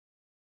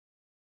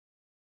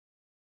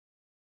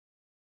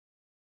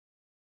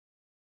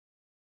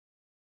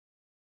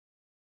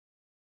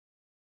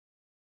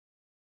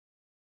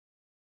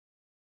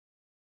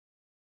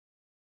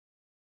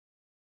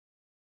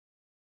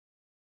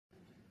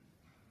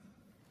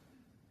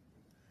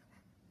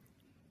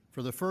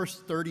For the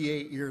first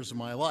 38 years of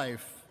my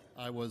life,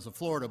 I was a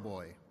Florida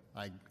boy.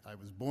 I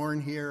was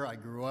born here, I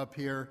grew up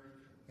here,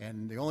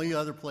 and the only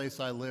other place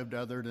I lived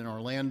other than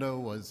Orlando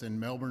was in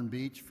Melbourne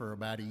Beach for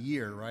about a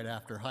year right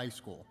after high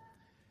school.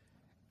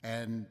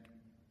 And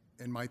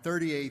in my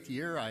 38th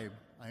year, I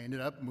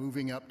ended up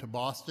moving up to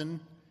Boston,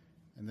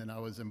 and then I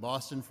was in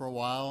Boston for a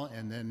while,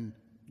 and then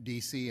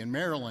DC and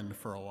Maryland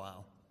for a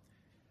while.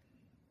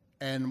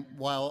 And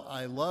while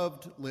I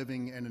loved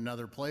living in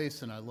another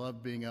place and I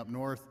loved being up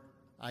north,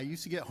 I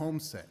used to get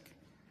homesick,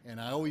 and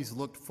I always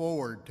looked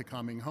forward to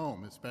coming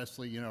home,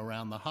 especially,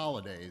 around the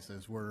holidays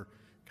as we're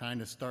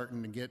kind of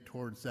starting to get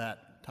towards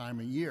that time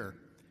of year.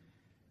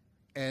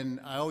 And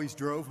I always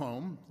drove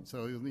home,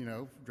 so,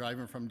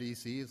 driving from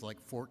DC is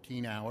like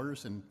 14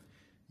 hours, and,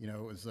 it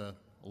was a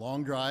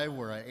long drive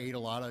where I ate a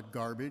lot of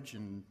garbage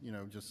and,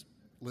 just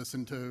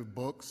listened to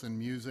books and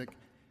music.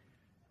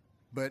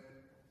 But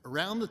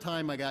around the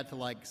time I got to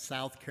like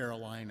South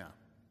Carolina,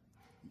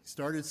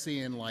 started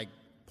seeing like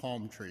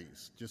palm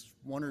trees, just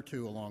one or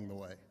two along the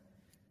way.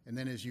 And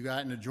then as you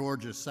got into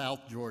Georgia,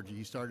 South Georgia,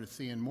 you started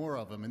seeing more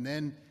of them. And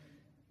then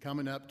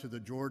coming up to the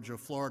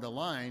Georgia-Florida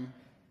line,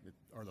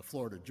 or the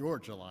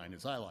Florida-Georgia line,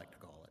 as I like to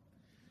call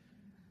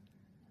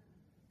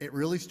it, it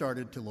really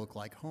started to look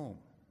like home.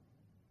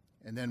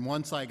 And then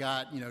once I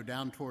got,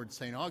 down towards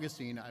St.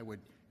 Augustine, I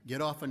would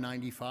get off of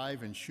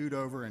 95 and shoot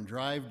over and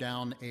drive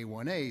down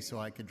A1A so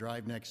I could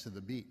drive next to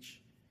the beach.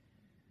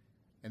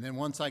 And then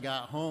once I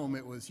got home,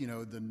 it was,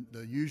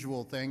 the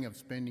usual thing of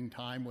spending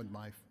time with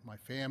my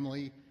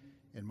family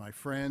and my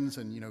friends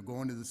and,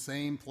 going to the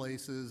same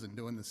places and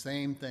doing the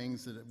same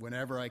things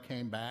whenever I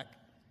came back.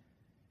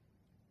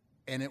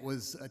 And it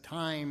was a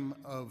time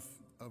of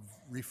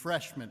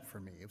refreshment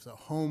for me. It was a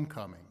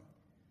homecoming.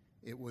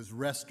 It was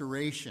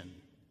restoration.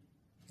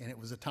 And it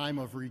was a time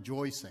of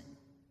rejoicing.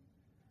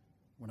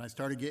 When I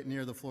started getting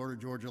near the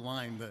Florida-Georgia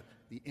line,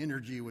 the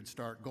energy would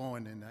start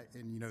going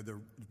and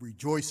the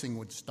rejoicing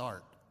would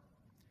start.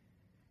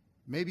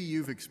 Maybe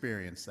you've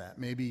experienced that.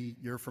 Maybe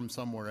you're from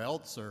somewhere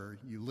else or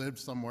you live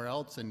somewhere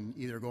else and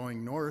either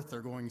going north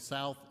or going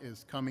south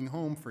is coming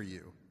home for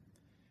you.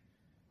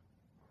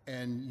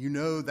 And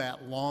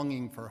that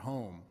longing for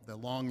home, the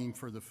longing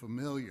for the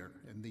familiar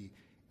and the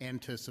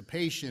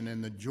anticipation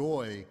and the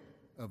joy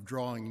of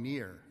drawing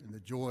near and the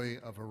joy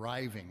of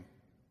arriving.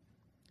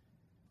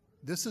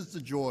 This is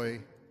the joy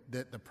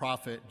that the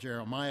prophet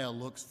Jeremiah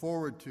looks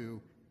forward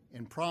to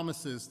and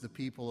promises the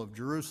people of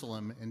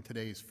Jerusalem in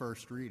today's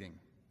first reading.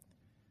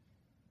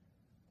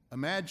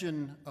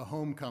 Imagine a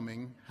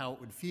homecoming, how it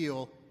would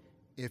feel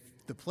if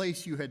the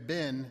place you had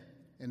been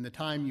and the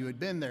time you had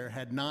been there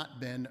had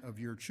not been of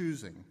your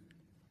choosing.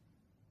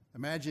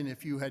 Imagine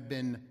if you had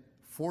been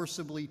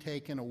forcibly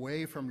taken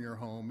away from your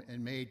home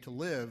and made to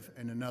live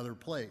in another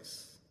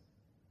place.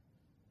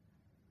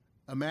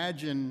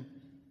 Imagine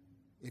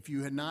if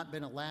you had not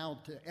been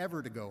allowed to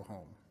ever to go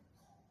home.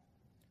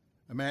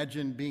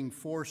 Imagine being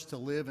forced to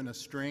live in a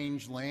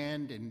strange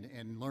land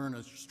and learn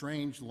a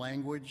strange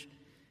language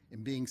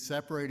and being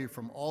separated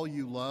from all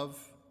you love,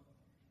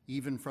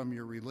 even from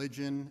your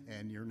religion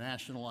and your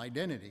national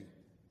identity.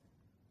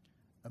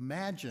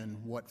 Imagine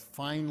what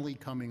finally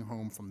coming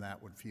home from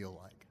that would feel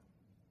like.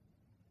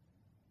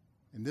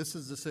 And this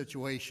is the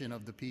situation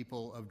of the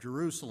people of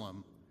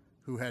Jerusalem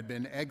who had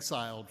been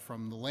exiled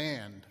from the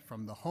land,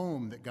 from the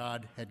home that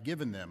God had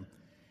given them,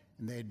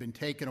 and they had been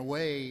taken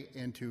away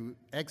into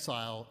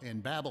exile in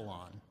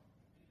Babylon.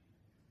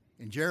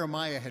 And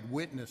Jeremiah had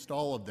witnessed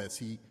all of this.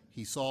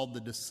 He saw the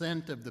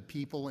descent of the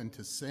people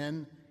into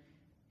sin.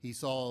 He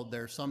saw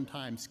their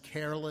sometimes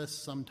careless,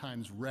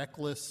 sometimes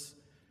reckless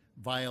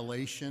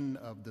violation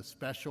of the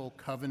special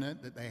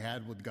covenant that they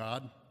had with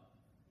God.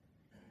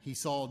 He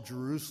saw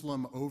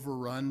Jerusalem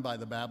overrun by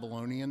the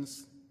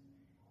Babylonians.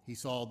 He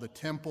saw the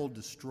temple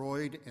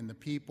destroyed and the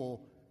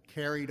people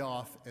carried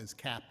off as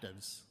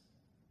captives.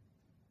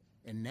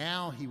 And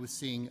now he was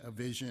seeing a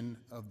vision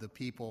of the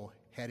people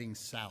heading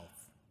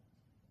south,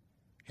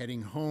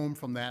 heading home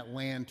from that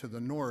land to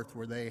the north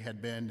where they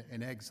had been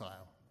in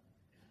exile.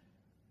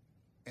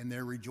 And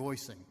they're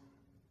rejoicing.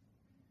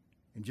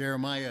 And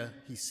Jeremiah,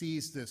 he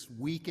sees this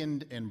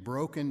weakened and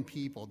broken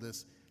people,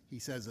 he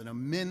says, an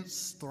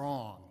immense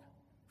throng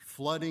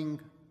flooding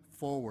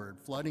forward,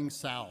 flooding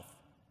south.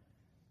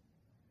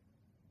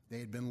 They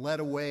had been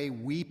led away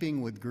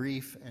weeping with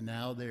grief, and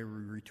now they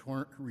were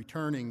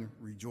returning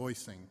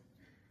rejoicing.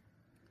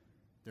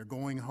 They're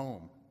going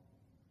home,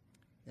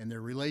 and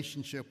their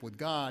relationship with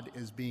God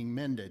is being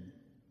mended,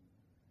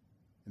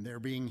 and they're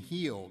being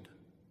healed,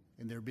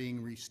 and they're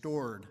being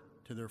restored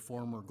to their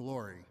former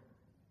glory.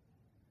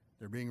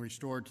 They're being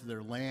restored to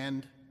their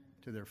land,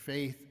 to their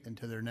faith, and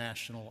to their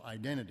national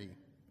identity.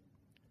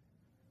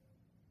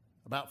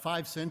 About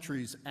 5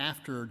 centuries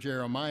after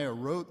Jeremiah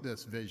wrote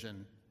this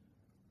vision,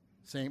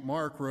 St.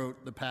 Mark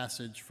wrote the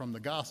passage from the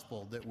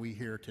gospel that we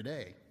hear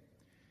today.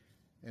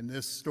 And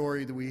this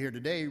story that we hear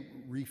today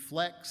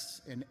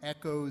reflects and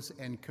echoes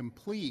and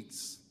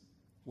completes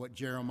what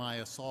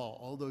Jeremiah saw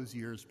all those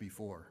years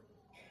before.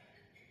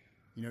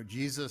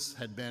 Jesus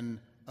had been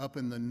up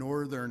in the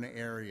northern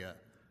area,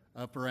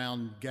 up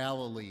around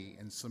Galilee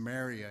and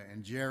Samaria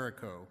and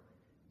Jericho,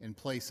 in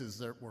places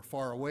that were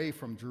far away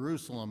from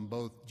Jerusalem,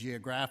 both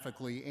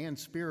geographically and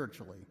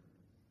spiritually.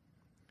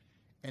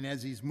 And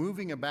as he's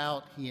moving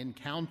about, he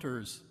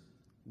encounters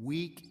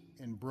weak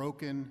and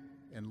broken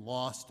and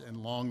lost and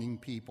longing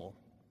people.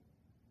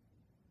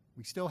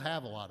 We still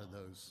have a lot of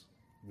those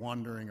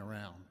wandering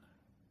around.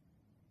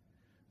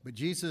 But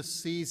Jesus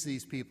sees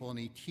these people and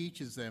he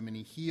teaches them and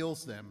he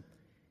heals them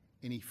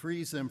and he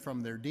frees them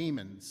from their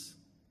demons,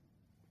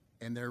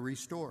 and they're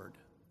restored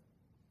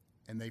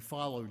and they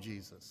follow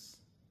Jesus.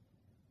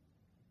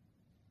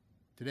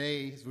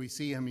 Today, as we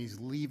see him, he's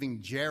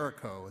leaving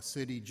Jericho, a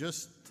city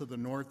just to the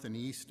north and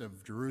east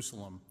of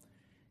Jerusalem,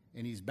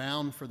 and he's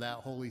bound for that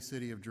holy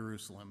city of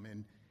Jerusalem,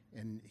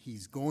 and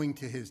he's going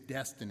to his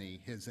destiny,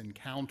 his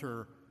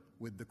encounter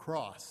with the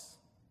cross.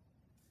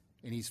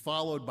 And he's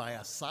followed by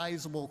a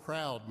sizable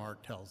crowd,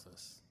 Mark tells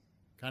us,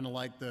 kind of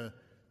like the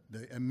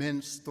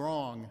immense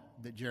throng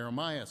that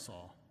Jeremiah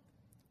saw.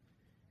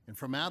 And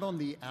from out on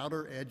the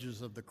outer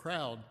edges of the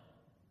crowd,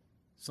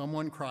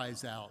 someone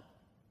cries out,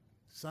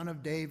 "Son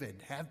of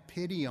David, have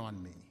pity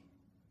on me."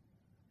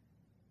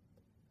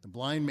 The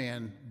blind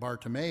man,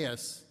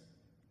 Bartimaeus,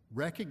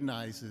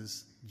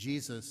 recognizes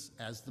Jesus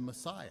as the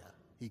Messiah.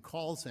 He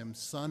calls him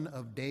Son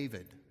of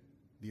David,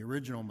 the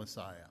original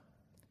Messiah.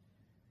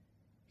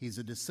 He's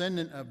a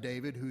descendant of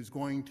David who's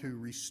going to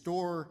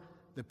restore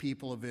the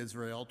people of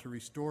Israel, to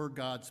restore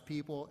God's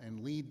people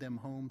and lead them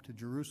home to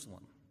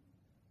Jerusalem.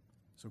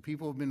 So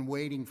people have been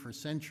waiting for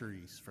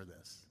centuries for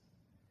this.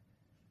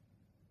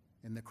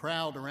 And the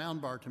crowd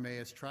around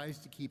Bartimaeus tries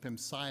to keep him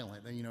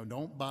silent. And,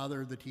 don't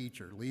bother the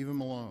teacher. Leave him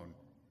alone.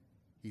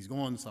 He's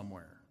going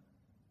somewhere.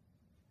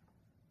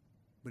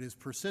 But his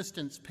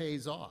persistence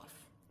pays off.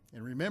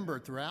 And remember,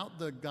 throughout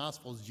the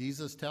Gospels,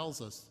 Jesus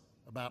tells us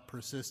about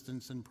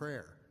persistence in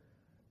prayer.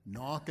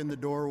 Knock and the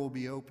door will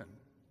be open.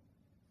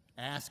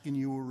 Ask and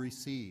you will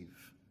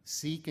receive.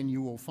 Seek and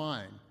you will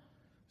find.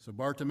 So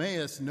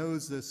Bartimaeus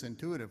knows this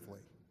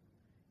intuitively.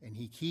 And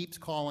he keeps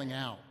calling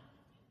out.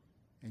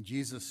 And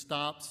Jesus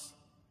stops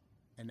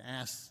and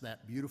asks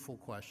that beautiful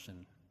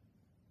question,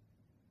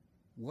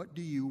 "What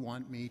do you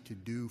want me to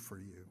do for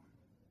you?"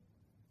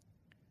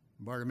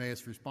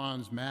 Bartimaeus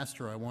responds,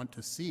 "Master, I want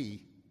to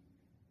see."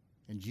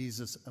 And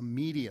Jesus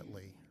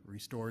immediately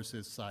restores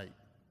his sight.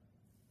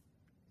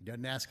 He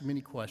doesn't ask him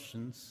any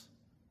questions.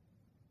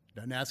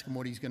 Doesn't ask him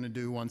what he's going to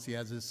do once he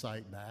has his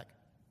sight back.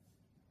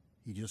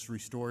 He just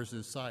restores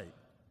his sight.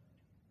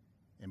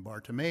 And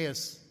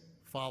Bartimaeus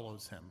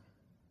follows him.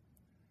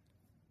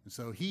 And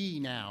so he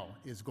now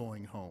is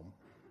going home.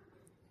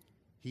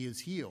 He is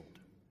healed.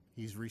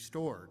 He's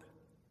restored.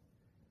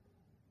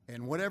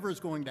 And whatever is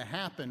going to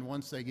happen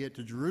once they get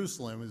to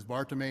Jerusalem, is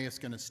Bartimaeus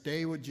going to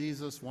stay with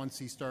Jesus once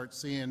he starts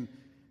seeing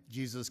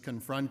Jesus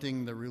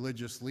confronting the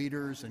religious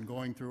leaders and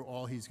going through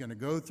all he's going to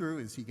go through?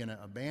 Is he going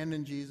to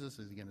abandon Jesus?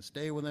 Is he going to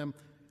stay with him?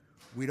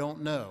 We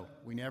don't know.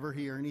 We never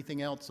hear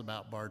anything else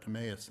about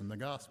Bartimaeus in the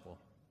gospel.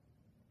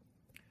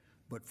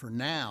 But for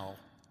now,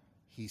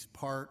 he's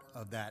part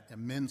of that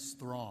immense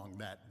throng,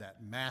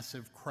 that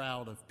massive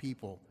crowd of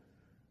people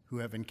who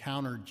have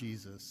encountered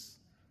Jesus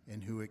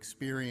and who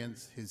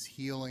experience his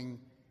healing,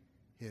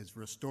 his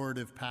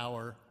restorative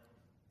power,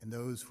 and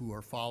those who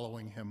are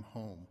following him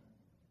home.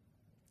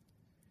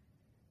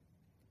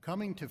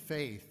 Coming to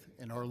faith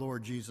in our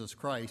Lord Jesus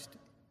Christ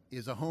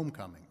is a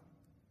homecoming.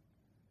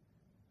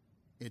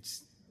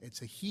 It's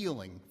a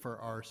healing for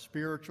our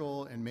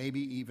spiritual and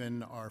maybe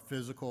even our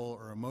physical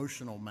or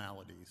emotional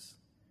maladies.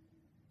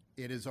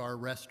 It is our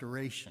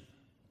restoration.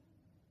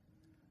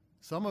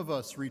 Some of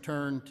us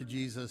return to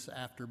Jesus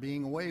after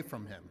being away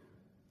from him,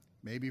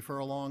 maybe for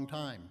a long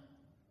time,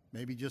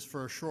 maybe just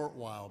for a short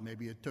while,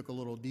 maybe it took a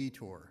little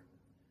detour.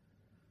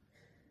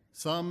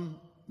 Some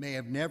may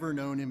have never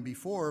known him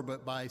before,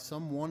 but by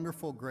some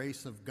wonderful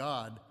grace of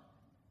God,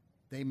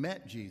 they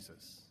met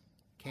Jesus,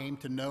 came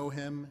to know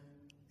him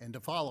and to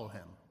follow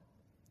him.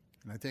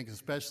 And I think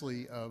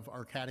especially of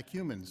our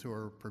catechumens who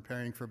are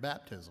preparing for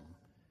baptism.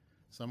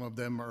 Some of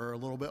them are a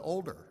little bit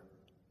older,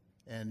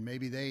 and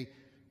maybe they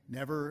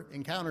never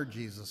encountered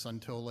Jesus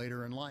until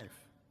later in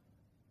life.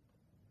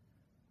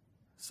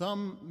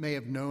 Some may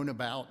have known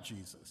about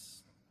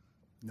Jesus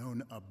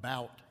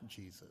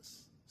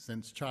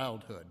since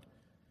childhood,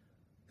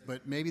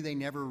 but maybe they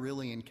never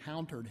really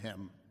encountered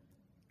him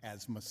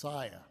as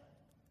Messiah,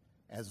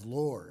 as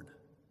Lord,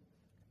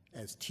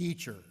 as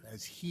teacher,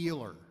 as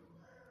healer,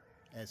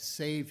 as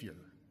Savior,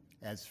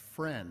 as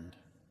friend.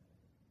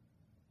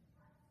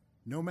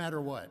 No matter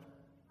what,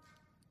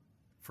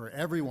 for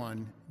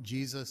everyone,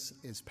 Jesus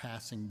is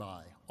passing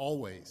by,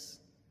 always,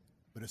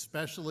 but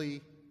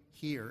especially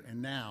here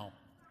and now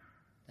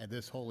at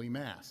this Holy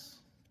Mass,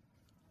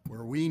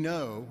 where we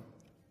know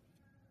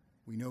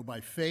by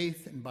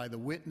faith and by the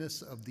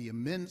witness of the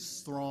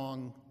immense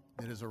throng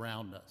that is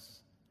around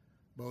us,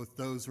 both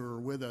those who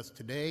are with us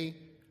today,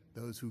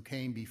 those who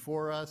came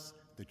before us,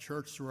 the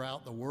church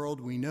throughout the world.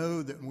 We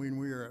know that when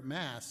we are at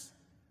Mass,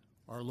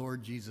 our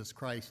Lord Jesus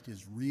Christ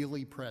is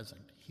really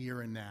present here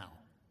and now.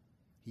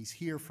 He's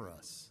here for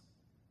us.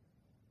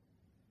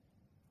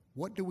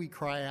 What do we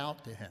cry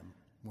out to him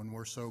when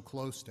we're so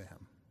close to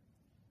him?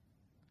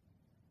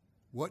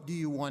 What do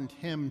you want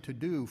him to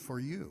do for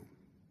you?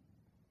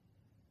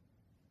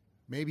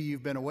 Maybe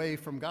you've been away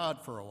from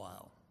God for a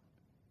while.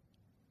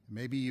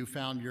 Maybe you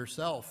found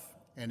yourself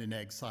in an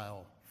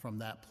exile from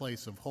that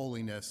place of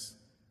holiness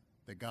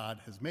that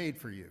God has made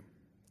for you.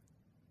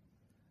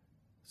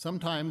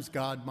 Sometimes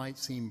God might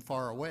seem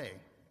far away.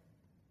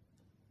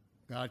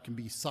 God can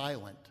be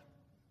silent,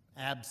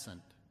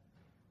 absent.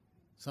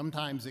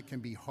 Sometimes it can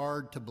be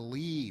hard to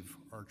believe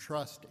or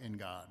trust in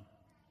God.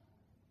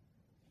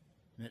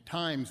 And at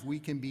times we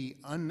can be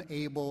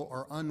unable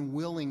or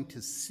unwilling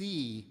to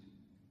see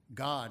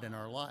God in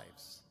our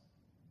lives.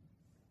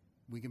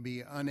 We can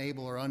be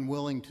unable or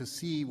unwilling to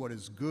see what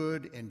is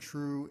good and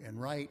true and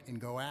right and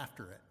go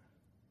after it.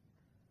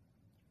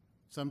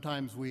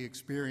 Sometimes we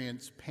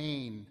experience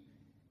pain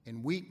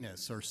and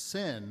weakness or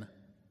sin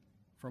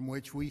from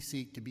which we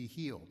seek to be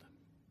healed.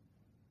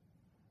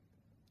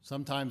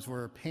 Sometimes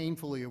we're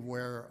painfully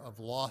aware of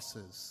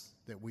losses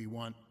that we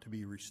want to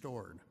be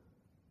restored.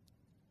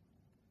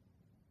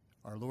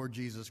 Our Lord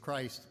Jesus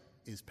Christ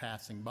is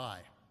passing by.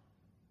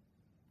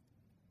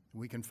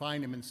 We can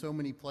find him in so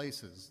many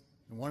places.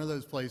 And one of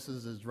those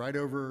places is right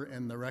over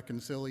in the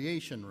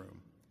reconciliation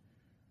room,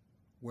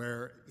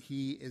 where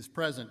he is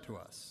present to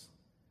us.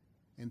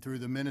 And through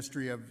the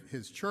ministry of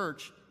his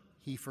church,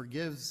 he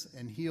forgives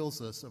and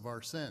heals us of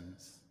our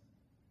sins.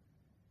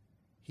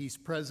 He's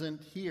present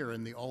here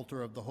in the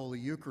altar of the Holy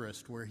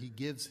Eucharist, where he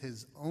gives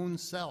his own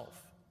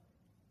self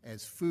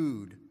as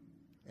food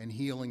and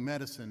healing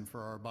medicine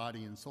for our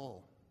body and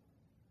soul.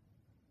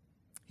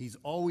 He's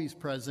always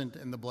present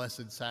in the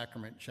Blessed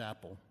Sacrament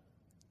Chapel.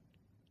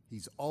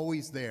 He's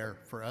always there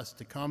for us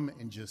to come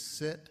and just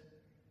sit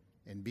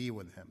and be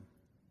with him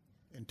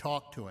and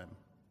talk to him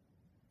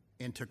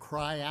and to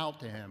cry out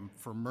to him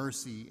for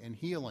mercy and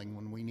healing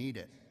when we need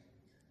it.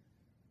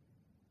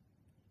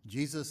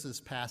 Jesus is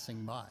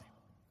passing by.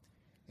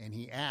 And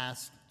he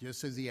asked,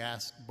 just as he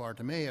asked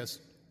Bartimaeus,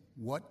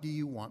 "What do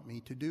you want me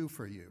to do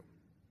for you?"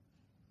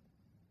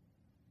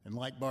 And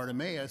like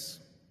Bartimaeus,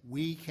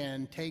 we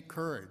can take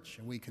courage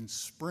and we can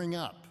spring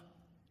up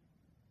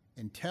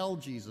and tell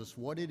Jesus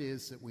what it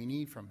is that we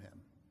need from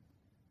him.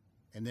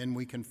 And then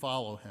we can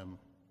follow him.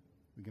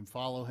 We can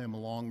follow him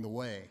along the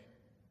way.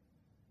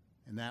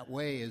 And that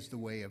way is the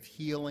way of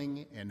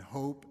healing and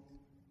hope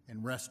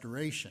and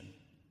restoration.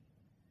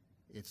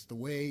 It's the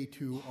way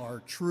to our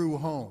true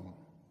home,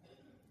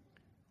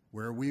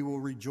 where we will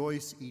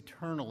rejoice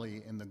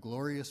eternally in the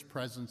glorious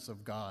presence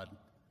of God,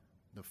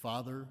 the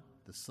Father,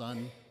 the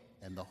Son,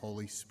 and the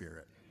Holy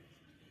Spirit.